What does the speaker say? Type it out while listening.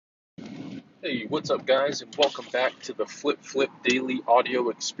Hey, what's up, guys, and welcome back to the Flip Flip Daily Audio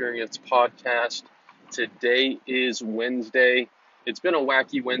Experience Podcast. Today is Wednesday. It's been a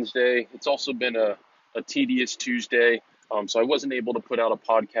wacky Wednesday. It's also been a tedious Tuesday. So I wasn't able to put out a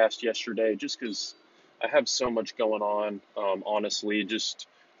podcast yesterday just because I have so much going on. Honestly, just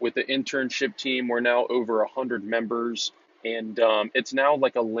with the internship team, we're now over 100 members, and it's now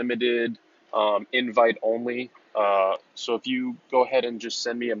like a limited invite only. So if you go ahead and just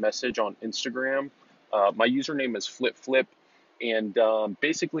send me a message on Instagram, my username is FlipFlip, and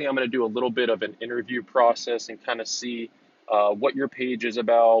basically I'm going to do a little bit of an interview process and kind of see what your page is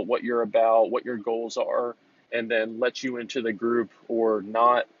about, what you're about, what your goals are, and then let you into the group or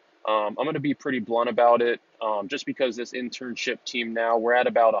not. I'm going to be pretty blunt about it, just because this internship team now, we're at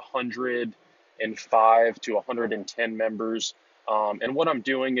about 105 to 110 members. And what I'm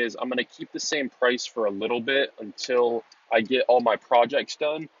doing is I'm going to keep the same price for a little bit until I get all my projects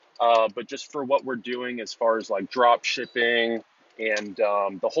done. But just for what we're doing as far as like drop shipping and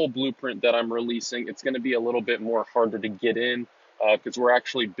the whole blueprint that I'm releasing, it's going to be a little bit more harder to get in because we're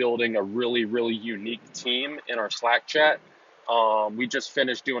actually building a really, really unique team in our Slack chat. We just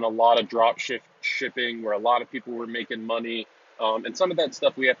finished doing a lot of shipping where a lot of people were making money. And some of that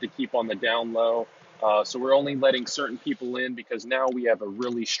stuff we have to keep on the down low. So we're only letting certain people in because now we have a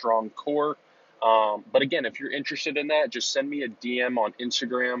really strong core. But again, if you're interested in that, just send me a DM on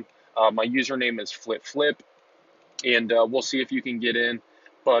Instagram. My username is FlipFlip, and we'll see if you can get in.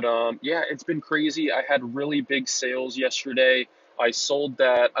 But yeah, it's been crazy. I had really big sales yesterday. I sold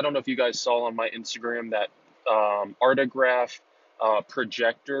that. I don't know if you guys saw on my Instagram that Artograph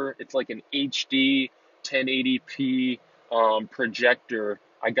projector. It's like an HD 1080p projector.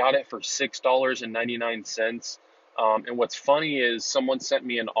 I got it for $6.99. And what's funny is someone sent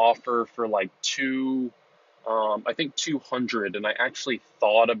me an offer for like I think 200, and I actually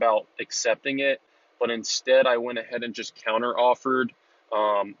thought about accepting it, but instead I went ahead and just counter offered,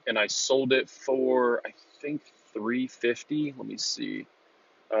 and I sold it for I think 350. Let me see.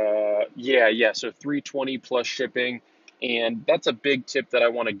 Yeah. So 320 plus shipping, and that's a big tip that I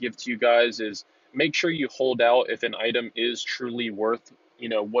want to give to you guys is make sure you hold out if an item is truly worth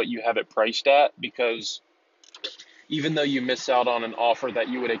what you have it priced at, because even though you miss out on an offer that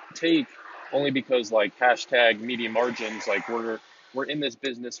you would take only because like hashtag media margins, like we're in this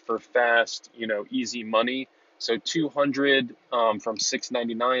business for fast, easy money. So 200 from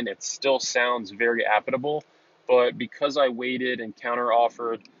 699, it still sounds very applicable, but because I waited and counter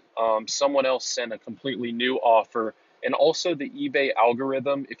offered, someone else sent a completely new offer. And also the eBay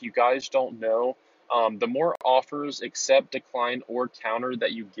algorithm, if you guys don't know, the more offers, accept, decline, or counter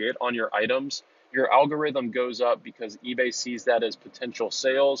that you get on your items, your algorithm goes up because eBay sees that as potential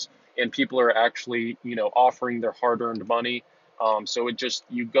sales and people are actually, offering their hard-earned money. So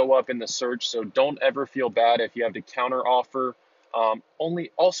you go up in the search. So don't ever feel bad if you have to counter offer.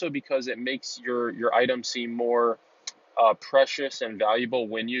 Only also because it makes your item seem more precious and valuable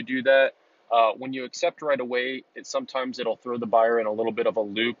when you do that. When you accept right away, sometimes it'll throw the buyer in a little bit of a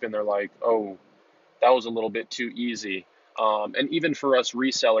loop and they're like, oh, that was a little bit too easy. And even for us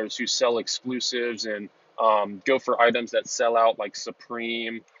resellers who sell exclusives and go for items that sell out like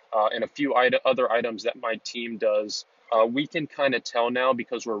Supreme and a few other items that my team does, we can kind of tell now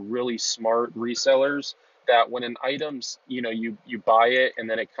because we're really smart resellers that when an item's, you buy it and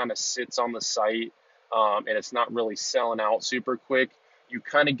then it kind of sits on the site and it's not really selling out super quick, you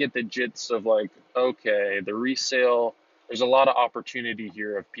kind of get the gist of like, okay, the resale, there's a lot of opportunity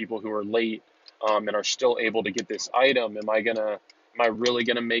here of people who are late and are still able to get this item. Am I really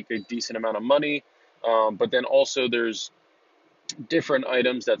gonna make a decent amount of money? But then also there's different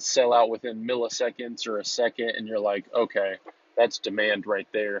items that sell out within milliseconds or a second, and you're like, okay, that's demand right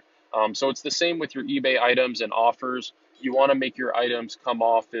there. So it's the same with your eBay items and offers. You want to make your items come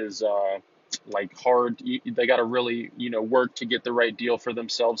off as like hard. They got to really, work to get the right deal for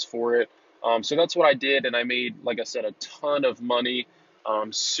themselves for it. So that's what I did, and I made, like I said, a ton of money,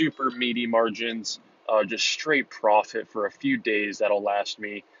 super meaty margins, just straight profit for a few days that'll last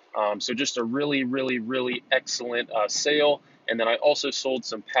me. So just a really, really, really excellent sale. And then I also sold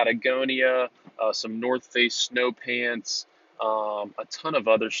some Patagonia, some North Face snow pants, a ton of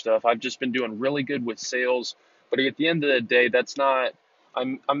other stuff. I've just been doing really good with sales. But at the end of the day, that's not.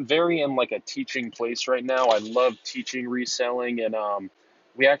 I'm very in like a teaching place right now. I love teaching reselling, and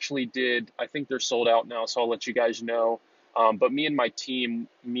we actually did. I think they're sold out now, so I'll let you guys know. But me and my team,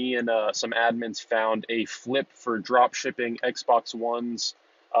 me and some admins found a flip for drop shipping Xbox Ones.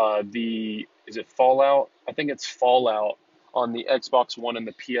 Is it Fallout? I think it's Fallout on the Xbox One and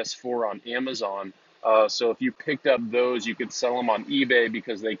the PS4 on Amazon. So if you picked up those, you could sell them on eBay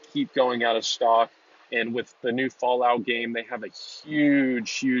because they keep going out of stock. And with the new Fallout game, they have a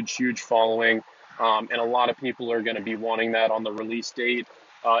huge, huge, huge following. And a lot of people are going to be wanting that on the release date.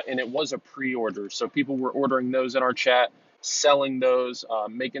 And it was a pre-order. So people were ordering those in our chat, selling those,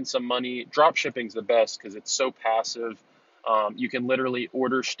 making some money. Drop shipping's the best because it's so passive. You can literally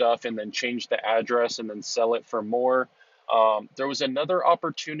order stuff and then change the address and then sell it for more. There was another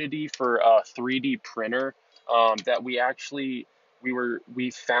opportunity for a 3D printer that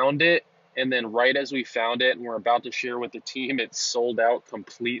we found it, and then right as we found it and we're about to share with the team, it sold out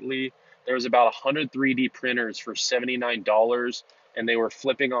completely. There was about 100 3D printers for $79, and they were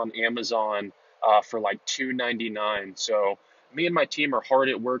flipping on Amazon for like $299. So me and my team are hard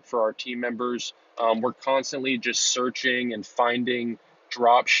at work for our team members. We're constantly just searching and finding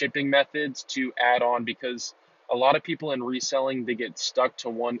drop shipping methods to add on because a lot of people in reselling, they get stuck to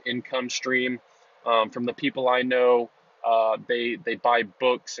one income stream. From the people I know, they buy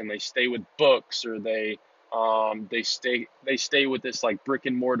books and they stay with books, or they stay with this like brick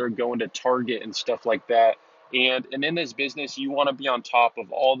and mortar, going to Target and stuff like that. And in this business, you want to be on top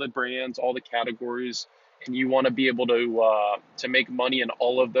of all the brands, all the categories, and you want to be able to make money in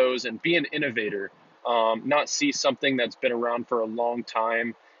all of those and be an innovator. Not see something that's been around for a long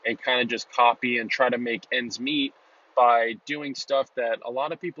time and kind of just copy and try to make ends meet by doing stuff that a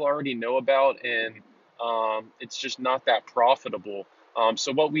lot of people already know about, and it's just not that profitable.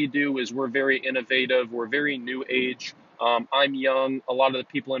 So what we do is we're very innovative, we're very new age. I'm young, a lot of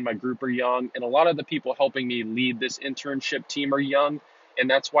the people in my group are young, and a lot of the people helping me lead this internship team are young, and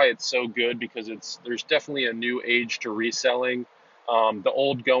that's why it's so good, because there's definitely a new age to reselling. The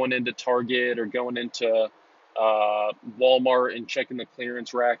old going into Target or going into Walmart and checking the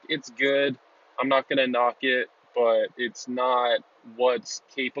clearance rack, it's good. I'm not going to knock it, but it's not what's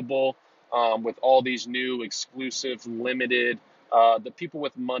capable with all these new exclusive, limited, the people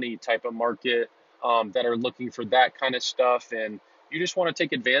with money type of market that are looking for that kind of stuff. And you just want to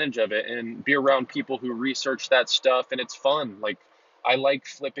take advantage of it and be around people who research that stuff. And it's fun. Like, I like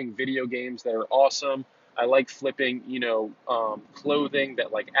flipping video games that are awesome. I like flipping, clothing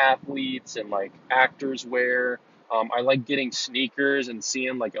that like athletes and like actors wear. I like getting sneakers and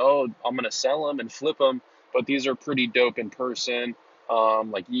seeing like, oh, I'm gonna sell them and flip them, but these are pretty dope in person,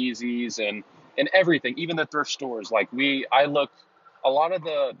 like Yeezys and everything, even the thrift stores. Like I look a lot of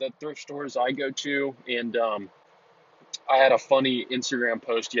the thrift stores I go to, and I had a funny Instagram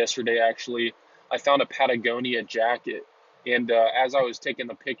post yesterday, actually. I found a Patagonia jacket, and as I was taking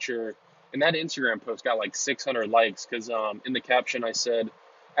the picture, and that Instagram post got like 600 likes because in the caption I said,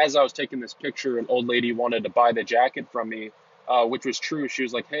 as I was taking this picture, an old lady wanted to buy the jacket from me, which was true. She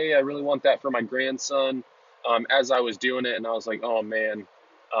was like, "Hey, I really want that for my grandson." As I was doing it, and I was like, "Oh man."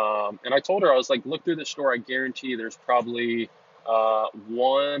 And I told her, I was like, "Look through the store. I guarantee there's probably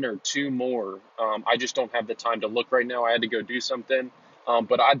one or two more. I just don't have the time to look right now. I had to go do something."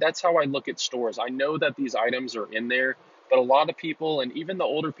 But that's how I look at stores. I know that these items are in there, but a lot of people, and even the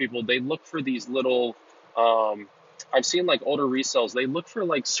older people, they look for these little. I've seen like older resales. They look for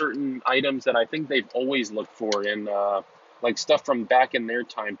like certain items that I think they've always looked for, and like stuff from back in their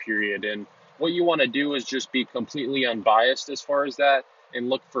time period. And what you want to do is just be completely unbiased as far as that, and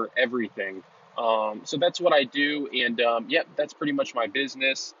look for everything. So that's what I do, and yep, that's pretty much my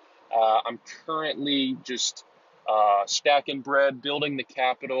business. I'm currently just stacking bread, building the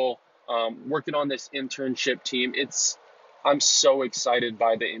capital, working on this internship team. I'm so excited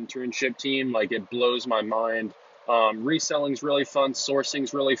by the internship team, like it blows my mind. Reselling's really fun,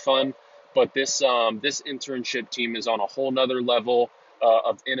 sourcing's really fun, but this internship team is on a whole nother level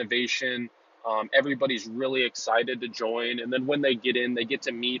of innovation. Everybody's really excited to join, and then when they get in, they get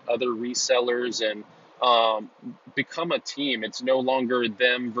to meet other resellers and become a team. It's no longer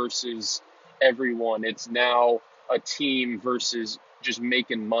them versus everyone. It's now a team versus just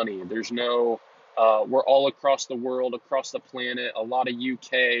making money. There's no, we're all across the world, across the planet, a lot of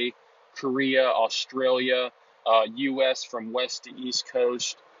UK, Korea, Australia, US from west to east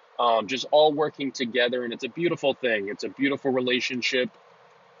coast, just all working together. And it's a beautiful thing. It's a beautiful relationship,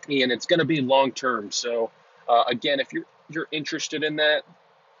 and it's going to be long term. So again, if you're interested in that,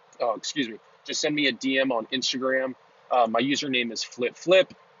 excuse me, just send me a DM on Instagram. My username is FlipFlip,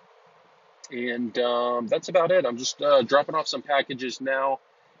 and that's about it. I'm just dropping off some packages now,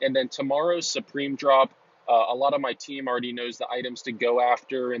 and then tomorrow's Supreme drop. A lot of my team already knows the items to go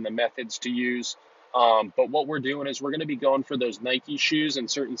after and the methods to use. But what we're doing is we're going to be going for those Nike shoes in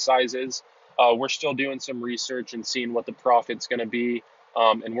certain sizes. We're still doing some research and seeing what the profit's going to be,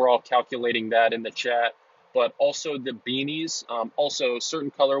 and we're all calculating that in the chat. But also the beanies, also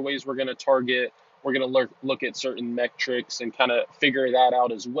certain colorways we're going to target. We're going to look at certain metrics and kind of figure that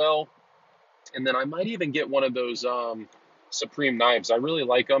out as well. And then I might even get one of those Supreme knives. I really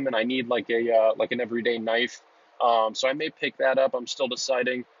like them, and I need like an everyday knife. So I may pick that up. I'm still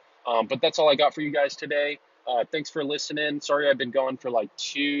deciding. But that's all I got for you guys today. Thanks for listening. Sorry I've been gone for like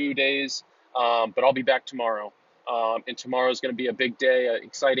 2 days, but I'll be back tomorrow. And tomorrow is going to be a big day, an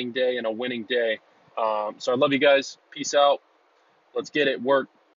exciting day, and a winning day. So I love you guys. Peace out. Let's get it. Work.